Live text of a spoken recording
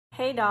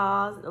Hey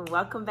dolls,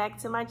 welcome back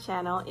to my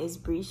channel. It's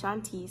Bree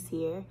Shantice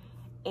here,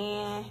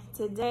 and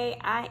today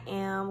I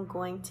am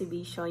going to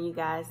be showing you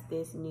guys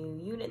this new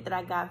unit that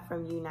I got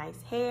from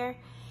UNice hair.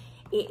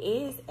 It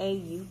is a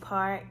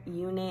U-part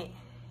unit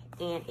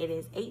and it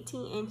is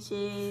 18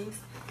 inches.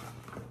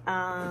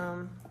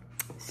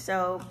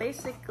 So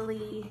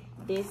basically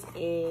this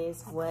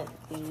is what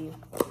the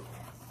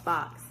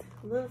box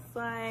looks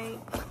like,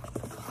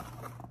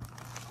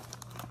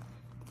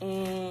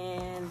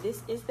 and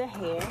this is the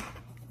hair.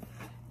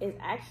 It's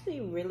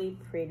actually really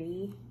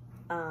pretty.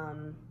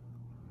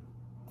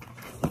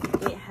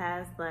 It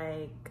has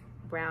like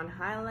brown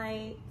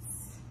highlights.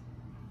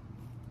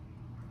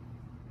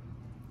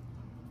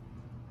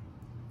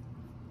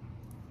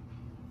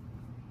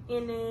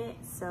 In it,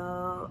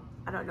 so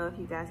I don't know if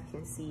you guys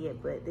can see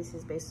it, but this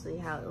is basically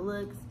how it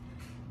looks.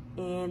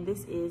 And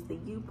this is the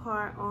U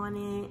part on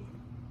it,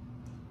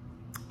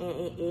 and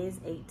it is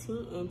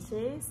 18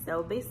 inches.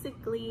 So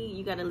basically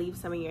you got to leave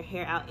some of your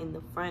hair out in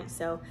the front,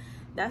 so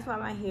that's why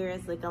my hair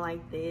is looking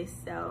like this.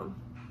 So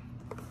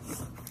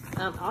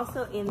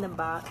also in the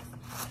box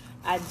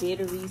I did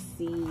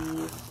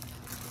receive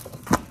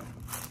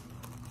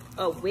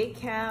a wig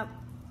cap,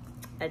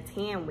 a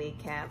tan wig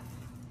cap,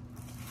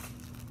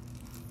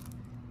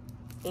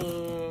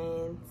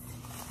 and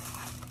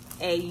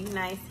a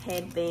UNice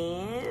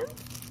headband.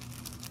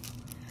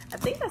 I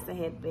think that's a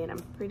headband, I'm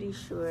pretty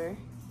sure.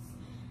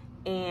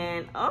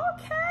 And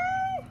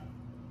okay,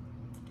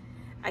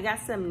 I got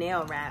some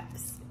nail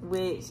wraps,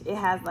 which it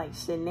has like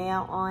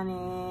Chanel on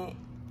it,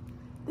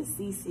 the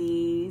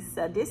CC's.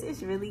 So this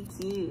is really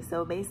cute.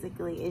 So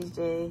basically it's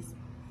just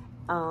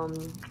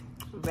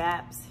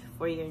wraps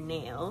for your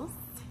nails,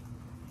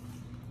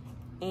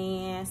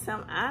 and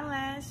some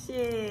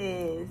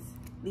eyelashes.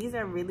 These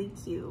are really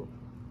cute.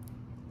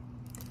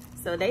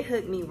 So they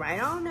hooked me right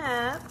on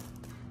up.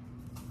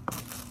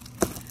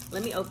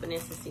 Let me open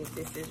this to see if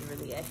this is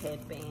really a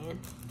headband.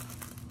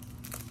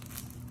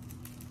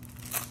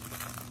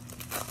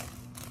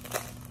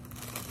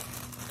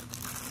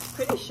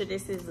 Pretty sure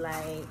this is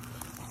like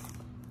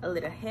a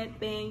little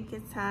headband you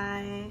can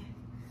tie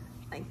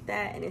like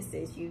that, and it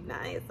says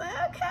UNice.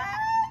 Okay.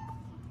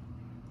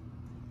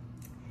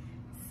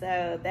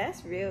 So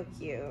that's real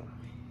cute.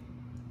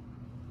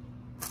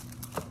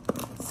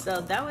 So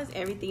that was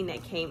everything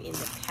that came in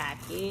the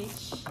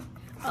package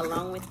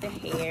along with the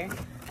hair.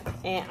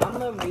 And I'm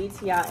gonna read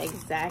to y'all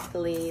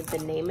exactly the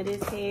name of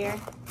this hair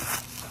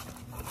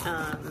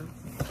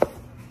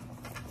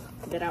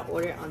that I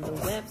ordered on the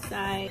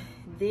website.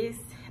 This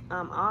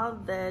all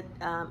the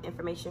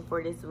information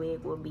for this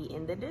wig will be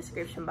in the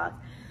description box,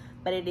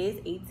 but it is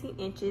 18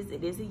 inches.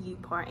 It is a U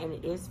part, and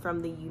it is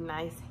from the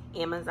UNice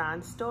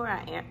Amazon store.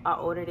 I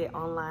ordered it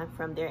online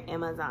from their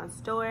Amazon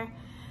store.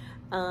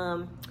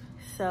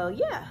 So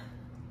yeah,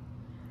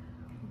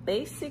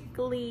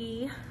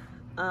 basically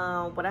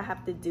what I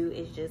have to do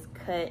is just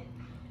cut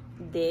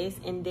this,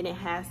 and then it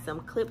has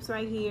some clips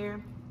right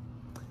here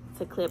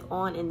to clip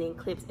on, and then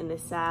clips in the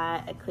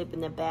side, a clip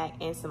in the back,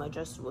 and some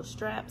adjustable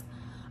straps.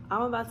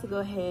 I'm about to go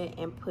ahead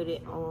and put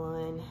it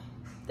on,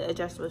 the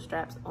adjustable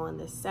straps on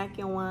the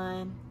second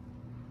one,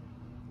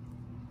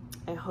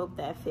 and hope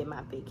that fit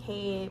my big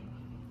head.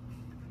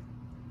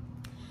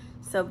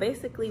 So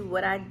basically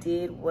what I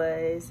did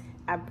was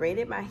I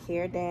braided my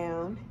hair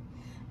down,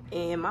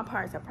 and my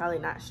parts are probably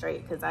not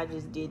straight because I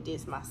just did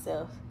this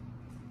myself.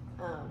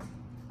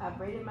 I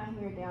braided my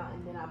hair down,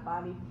 and then I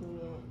bobby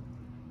pinned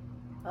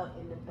up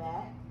in the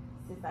back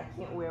since I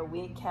can't wear a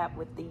wig cap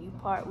with the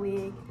U-part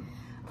wig.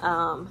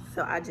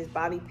 So I just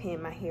bobby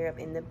pinned my hair up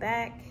in the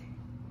back,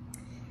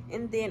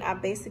 and then I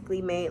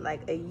basically made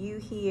like a U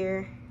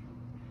here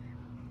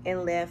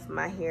and left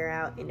my hair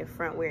out in the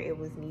front where it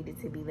was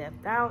needed to be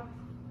left out.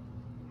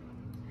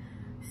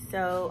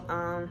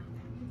 So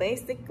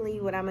basically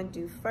what I'm gonna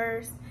do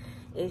first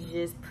is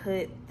just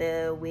put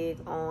the wig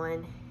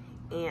on,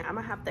 and I'm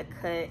gonna have to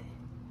cut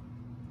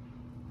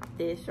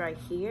this right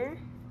here.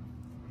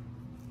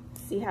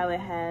 See how it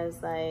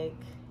has like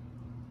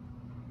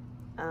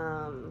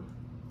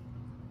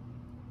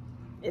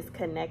it's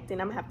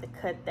connecting. I'm gonna have to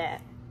cut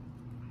that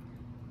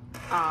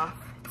off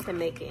to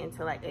make it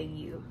into like a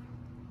U.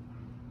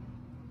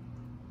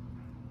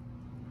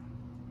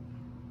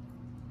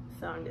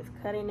 So I'm just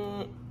cutting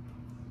it.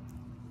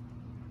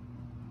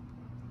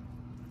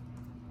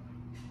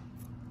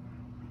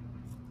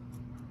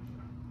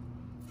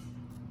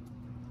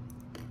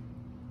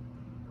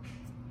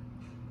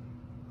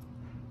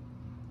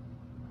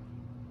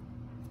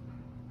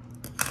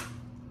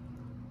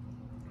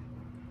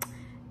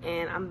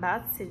 And I'm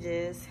about to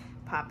just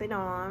pop it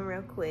on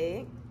real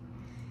quick.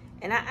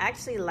 And I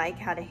actually like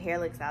how the hair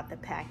looks out the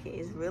packet.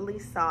 It's really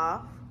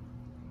soft.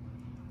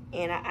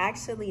 And I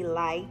actually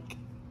like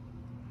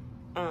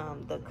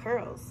the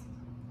curls.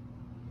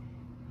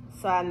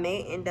 So I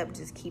may end up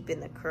just keeping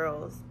the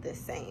curls the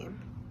same,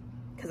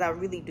 because I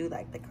really do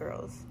like the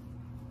curls.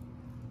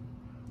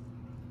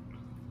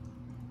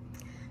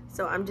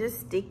 So I'm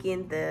just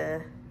sticking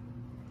the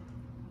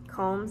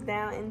combs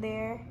down in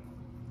there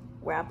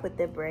where I put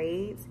the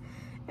braids.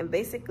 And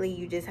basically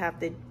you just have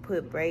to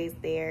put braids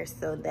there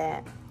so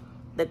that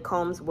the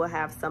combs will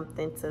have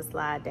something to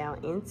slide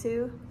down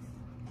into.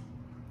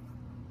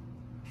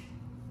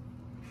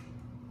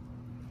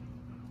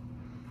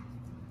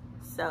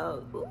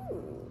 So,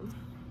 ooh.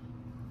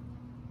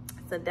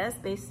 So that's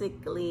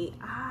basically,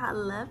 I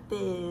love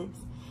this.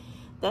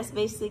 That's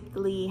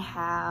basically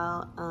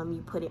how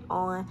you put it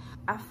on.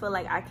 I feel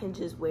like I can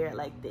just wear it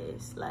like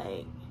this,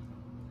 like,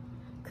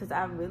 cause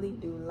I really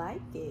do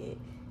like it.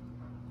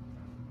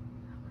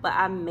 But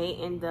I may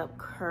end up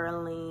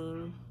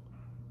curling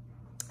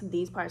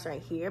these parts right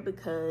here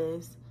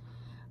because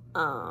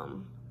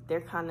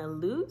they're kind of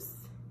loose.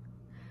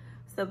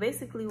 So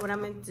basically what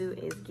I'm gonna do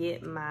is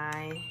get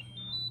my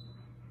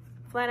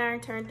flat iron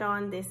turned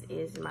on. This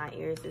is my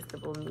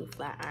Irresistible Me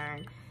flat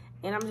iron.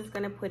 And I'm just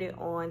gonna put it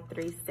on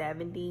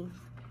 370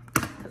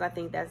 because I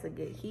think that's a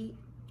good heat.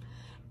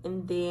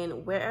 And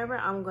then wherever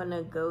I'm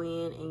gonna go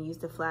in and use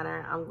the flat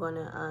iron, I'm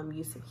gonna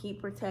use some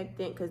heat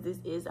protectant because this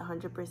is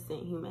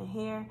 100% human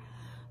hair.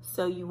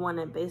 So you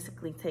wanna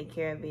basically take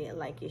care of it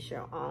like it's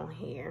your own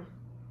hair.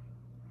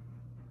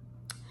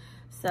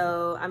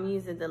 So I'm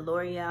using the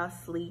L'Oreal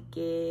Sleek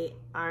It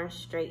Iron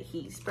Straight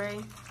Heat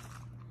Spray.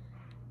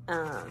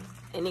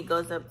 And it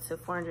goes up to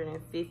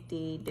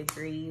 450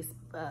 degrees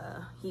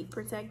heat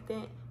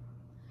protectant.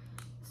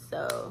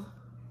 So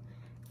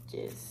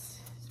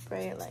just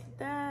spray it like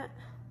that.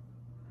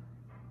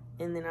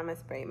 And then I'm gonna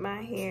spray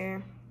my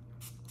hair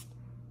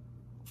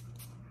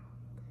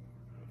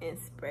and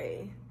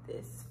spray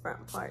this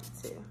front part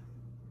too.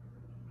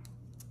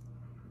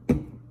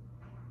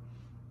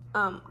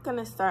 I'm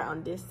gonna start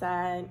on this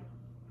side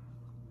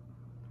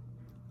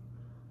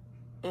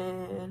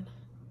and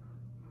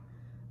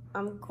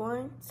I'm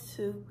going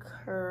to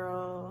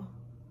curl,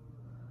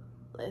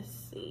 let's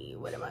see,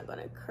 what am I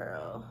gonna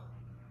curl?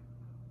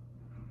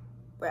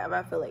 Wherever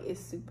I feel like it's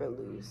super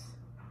loose.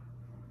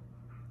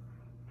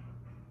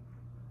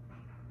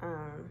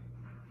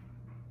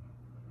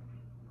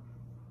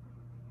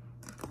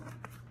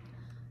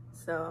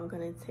 So I'm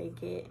gonna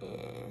take it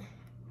and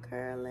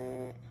curl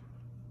it.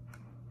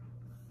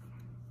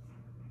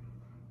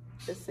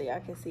 Just so y'all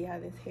can see how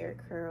this hair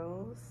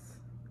curls.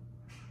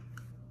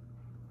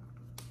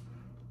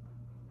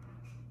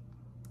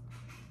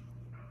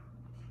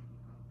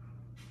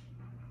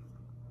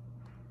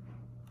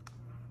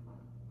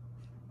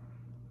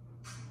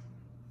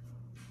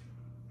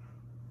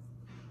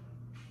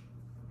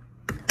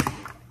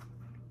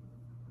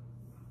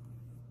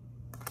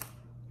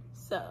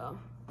 So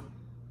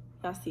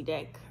y'all see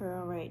that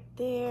curl right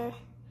there,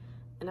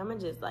 and I'm gonna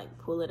just like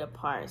pull it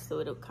apart so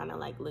it'll kind of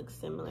like look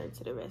similar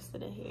to the rest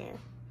of the hair.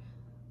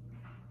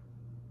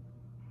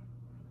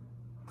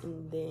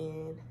 And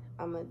then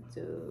I'm gonna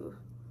do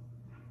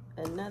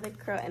another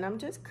curl, and I'm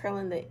just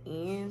curling the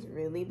ends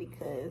really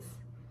because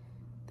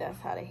that's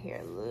how the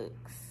hair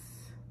looks.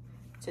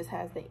 Just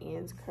has the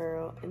ends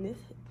curl, and this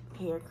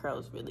hair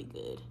curls really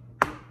good.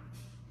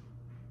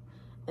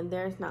 And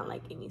there's not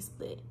like any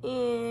split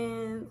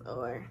ends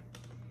or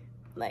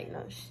like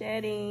no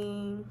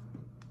shedding.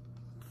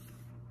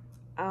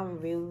 I'm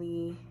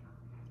really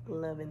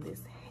loving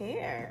this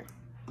hair.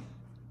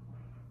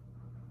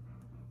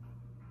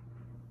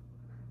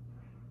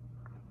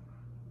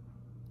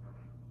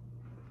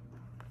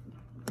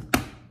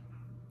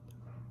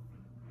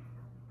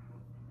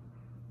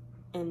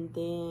 And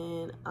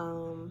then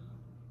I'm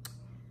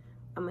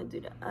gonna do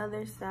the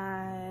other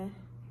side.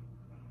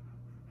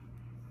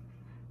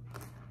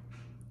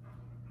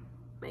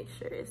 Make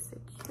sure it's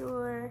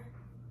secure.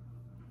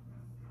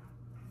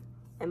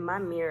 And my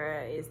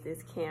mirror is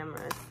this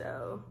camera,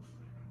 so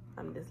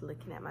I'm just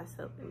looking at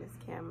myself in this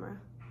camera.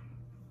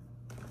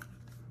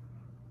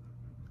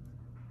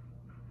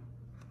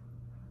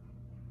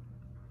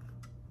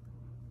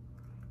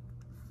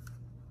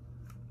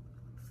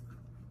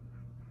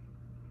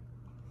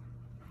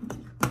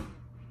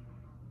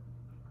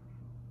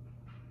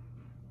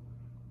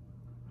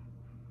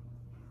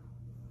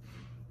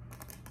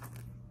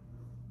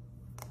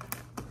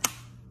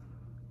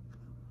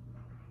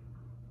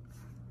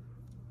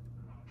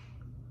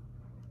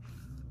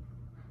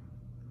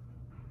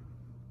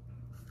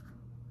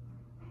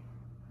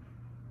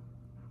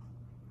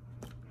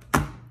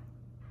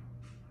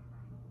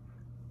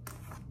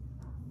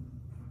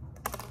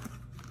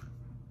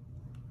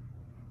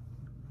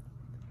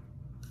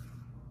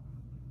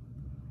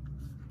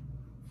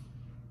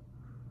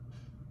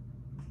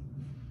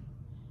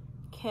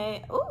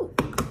 Okay, ooh.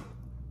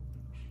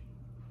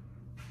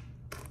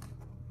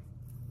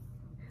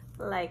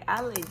 Like,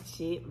 I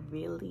legit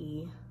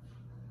really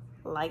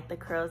like the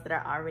curls that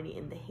are already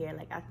in the hair.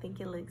 Like, I think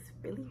it looks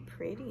really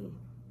pretty.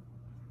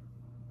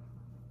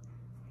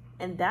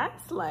 And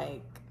that's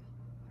like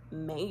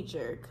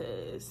major,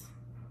 because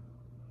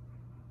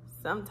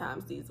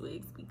sometimes these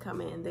wigs be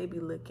coming and they be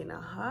looking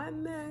a hot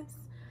mess.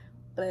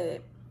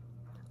 But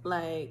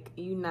like,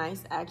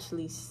 UNice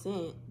actually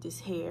sent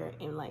this hair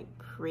in like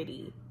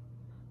pretty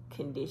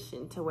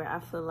condition to where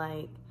I feel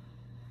like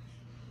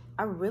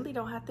I really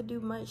don't have to do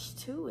much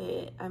to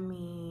it. I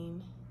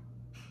mean,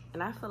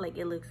 and I feel like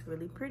it looks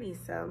really pretty.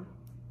 So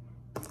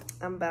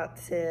I'm about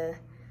to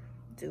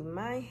do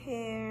my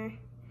hair,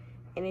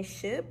 and it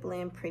should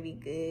blend pretty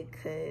good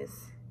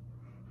because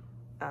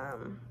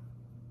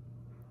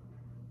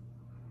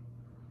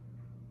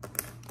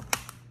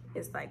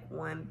it's like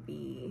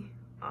 1B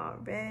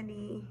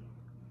already.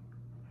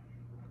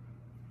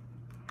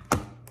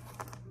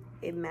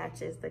 It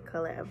matches the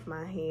color of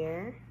my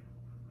hair.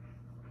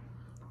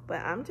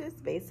 But I'm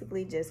just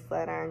basically just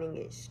flat ironing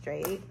it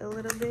straight a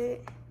little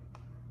bit.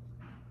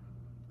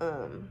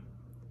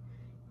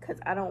 Cause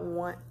I don't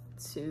want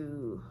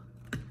to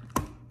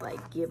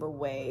like give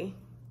away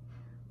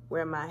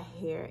where my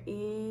hair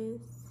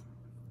is.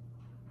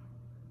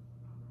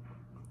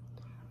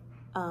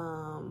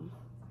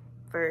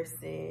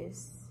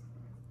 Versus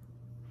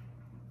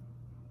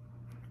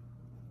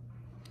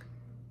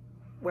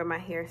where my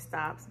hair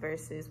stops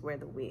versus where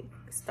the wig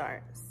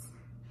starts,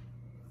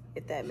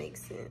 if that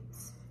makes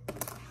sense.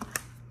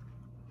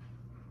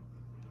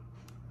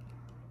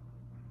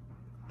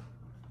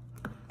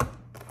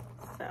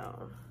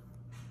 So,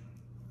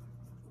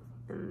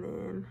 and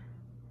then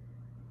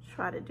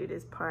try to do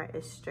this part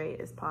as straight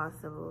as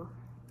possible.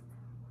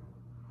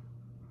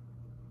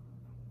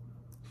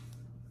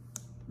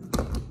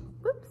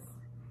 Whoops.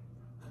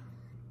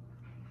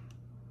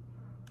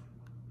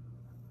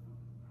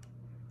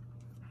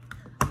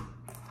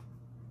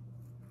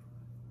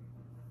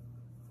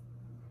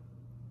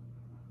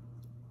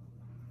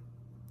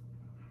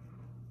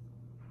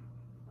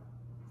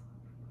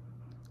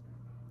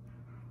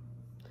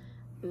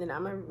 And then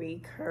I'm gonna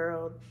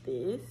recurl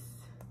this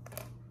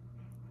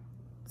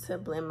to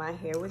blend my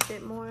hair with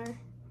it more.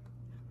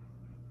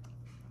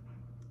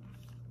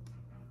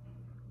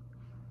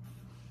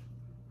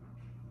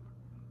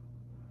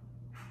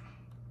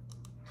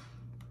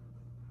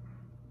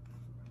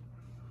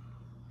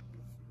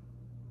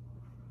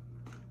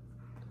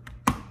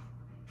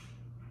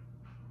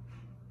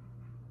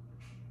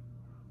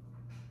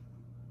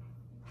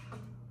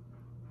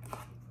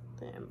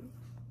 Then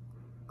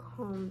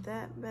comb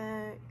that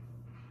back.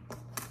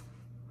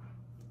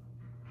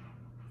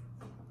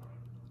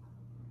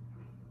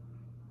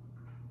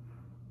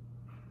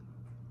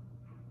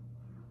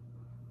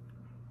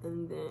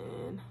 And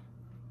then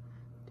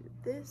do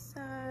this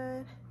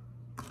side.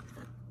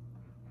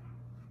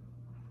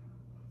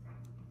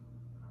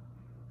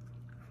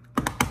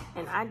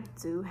 And I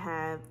do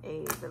have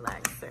a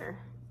relaxer.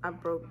 I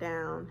broke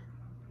down.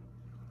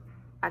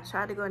 I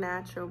tried to go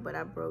natural, but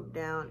I broke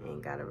down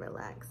and got a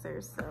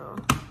relaxer, so.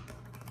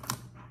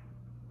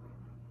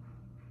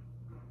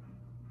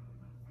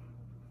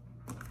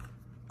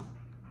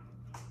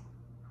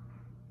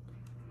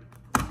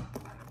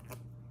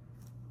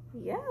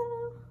 Yeah.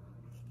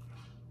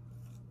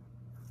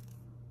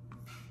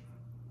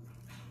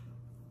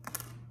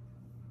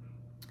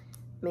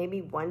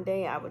 Maybe one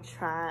day I would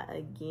try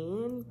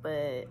again,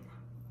 but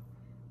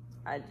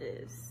I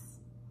just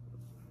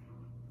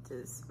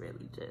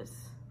really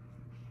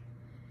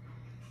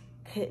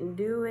couldn't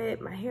do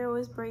it. My hair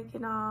was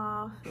breaking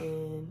off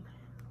and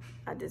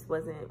I just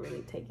wasn't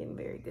really taking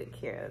very good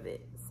care of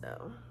it,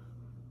 so.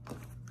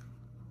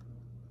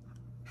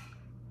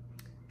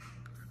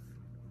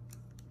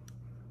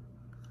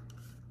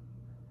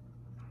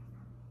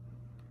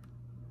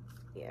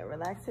 Yeah,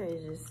 relaxer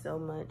is just so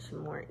much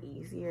more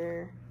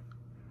easier.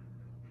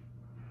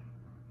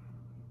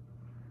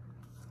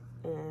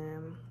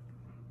 And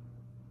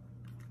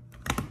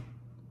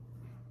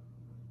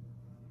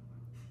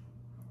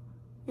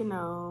you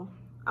know,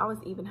 I was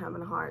even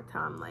having a hard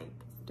time like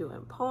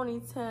doing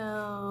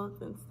ponytails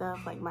and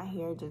stuff. Like my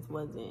hair just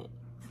wasn't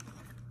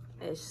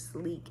as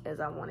sleek as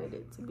I wanted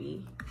it to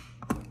be.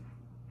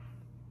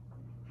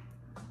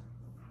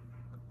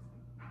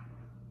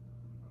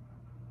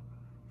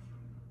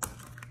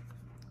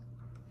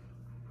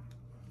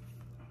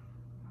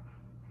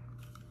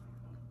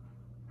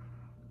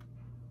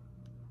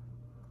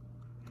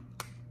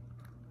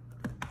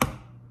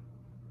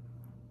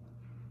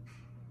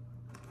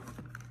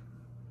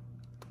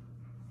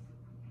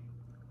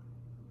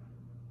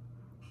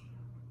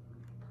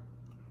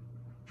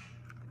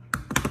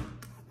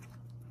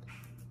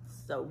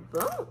 So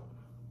boom.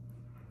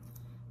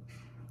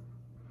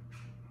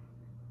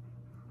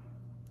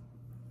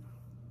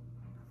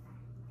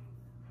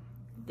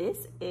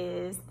 This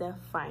is the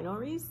final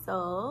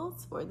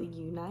results for the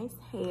UNice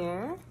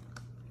hair.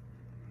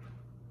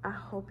 I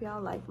hope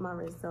y'all like my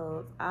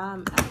results.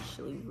 I'm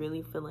actually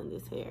really feeling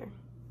this hair.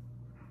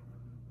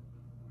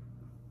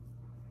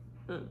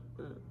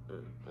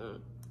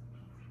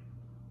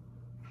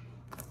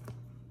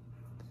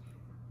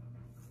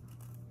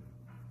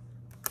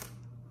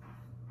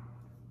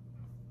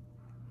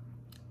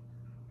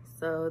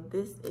 So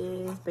this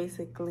is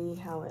basically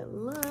how it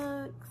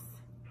looks.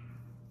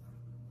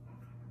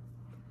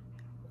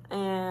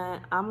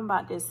 And I'm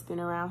about to spin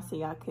around so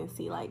y'all can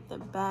see like the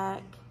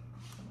back.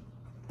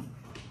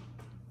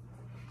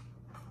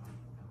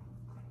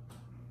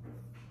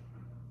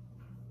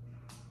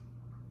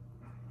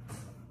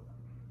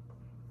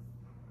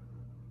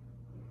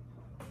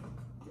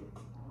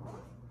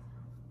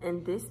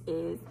 And this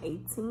is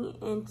 18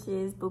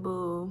 inches,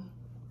 boo-boo.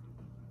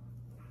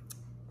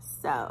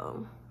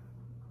 So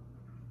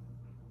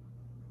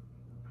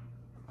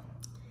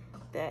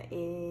that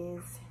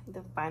is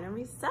the final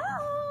results.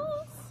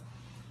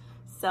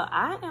 So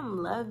I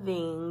am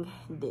loving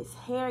this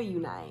hair,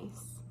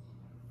 UNice.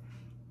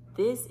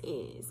 This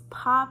is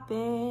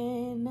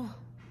popping.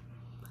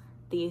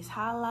 These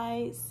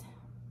highlights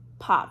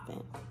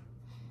popping.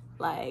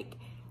 Like,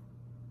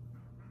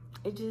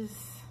 it just,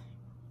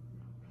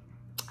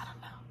 I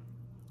don't know.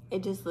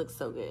 It just looks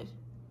so good.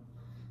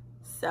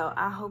 So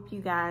I hope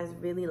you guys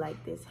really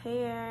like this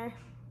hair.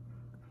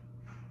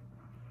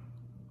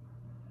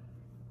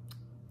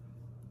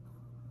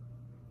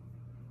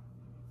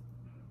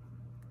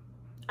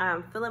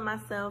 I'm feeling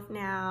myself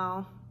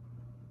now.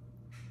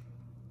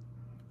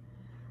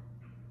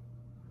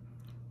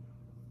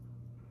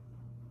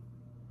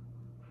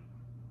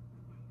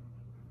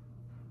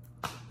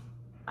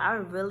 I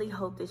really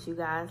hope that you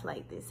guys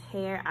like this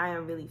hair. I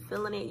am really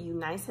feeling it.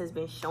 UNice has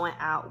been showing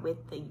out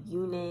with the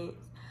units.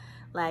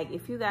 Like,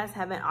 if you guys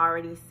haven't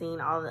already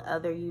seen all the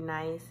other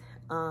UNice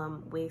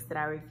wigs that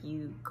I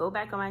reviewed, go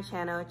back on my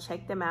channel,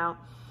 check them out.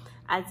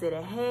 I did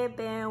a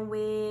headband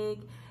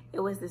wig.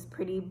 It was this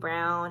pretty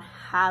brown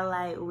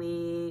highlight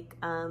wig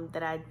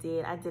that I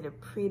did. I did a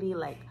pretty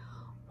like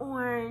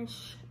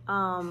orange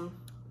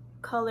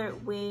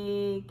colored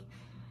wig.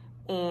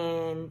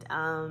 And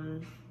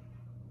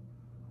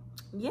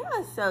yeah,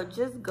 so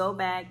just go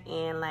back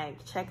and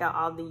like check out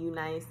all the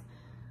UNice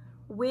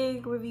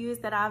wig reviews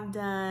that I've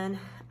done.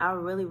 I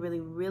really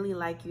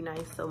like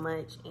UNice so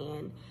much,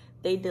 and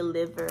they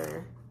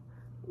deliver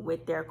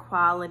with their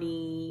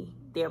quality,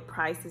 their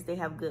prices. They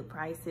have good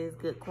prices,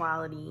 good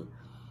quality,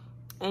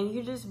 and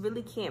you just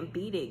really can't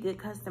beat it. Good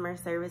customer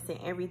service and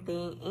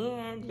everything.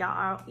 And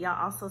y'all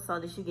also saw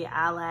that you get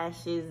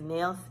eyelashes,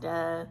 nail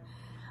stuff,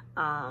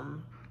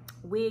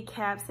 wig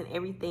caps and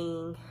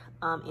everything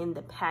in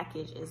the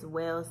package as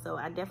well. So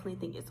I definitely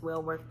think it's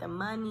well worth the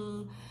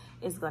money.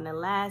 It's gonna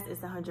last.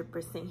 It's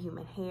 100%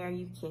 human hair.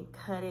 You can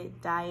cut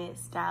it, dye it,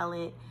 style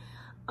it,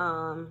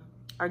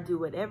 or do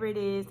whatever it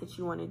is that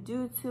you want to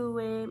do to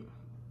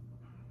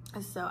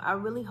it. So I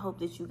really hope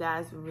that you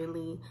guys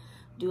really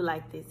do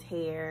like this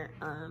hair.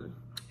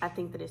 I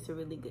think that it's a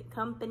really good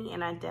company,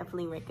 and I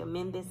definitely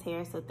recommend this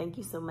hair. So thank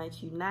you so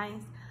much,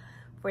 UNice,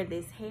 for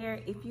this hair.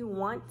 If you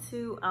want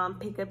to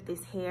pick up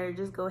this hair,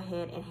 just go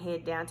ahead and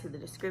head down to the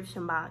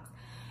description box,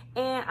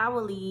 and I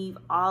will leave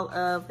all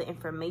of the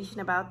information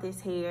about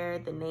this hair,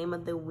 the name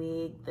of the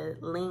wig, the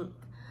link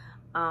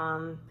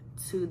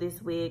to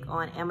this wig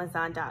on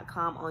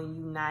Amazon.com, on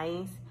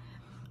UNice.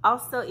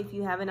 Also, if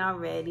you haven't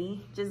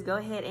already, just go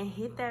ahead and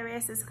hit that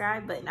red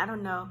subscribe button. I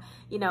don't know,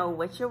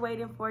 what you're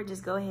waiting for.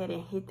 Just go ahead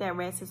and hit that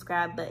red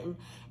subscribe button,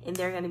 and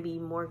there are going to be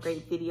more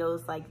great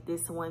videos like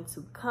this one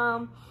to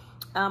come.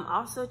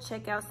 Also,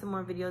 check out some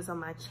more videos on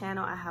my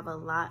channel. I have a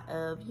lot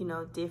of,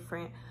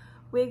 different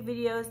wig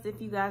videos if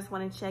you guys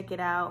want to check it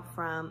out,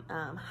 from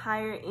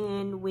higher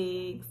end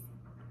wigs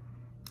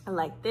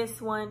like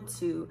this one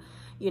to,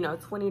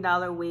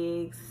 $20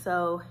 wigs.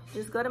 So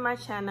just go to my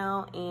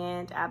channel,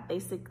 and I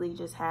basically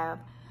just have,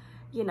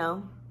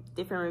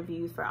 different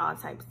reviews for all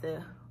types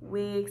of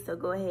wigs. So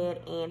go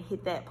ahead and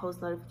hit that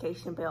post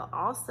notification bell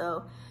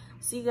also,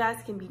 so you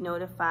guys can be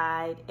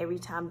notified every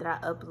time that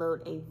I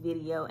upload a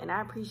video. And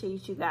I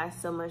appreciate you guys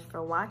so much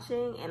for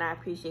watching, and I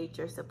appreciate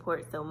your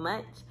support so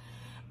much.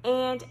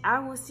 And I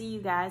will see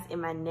you guys in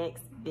my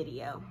next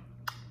video.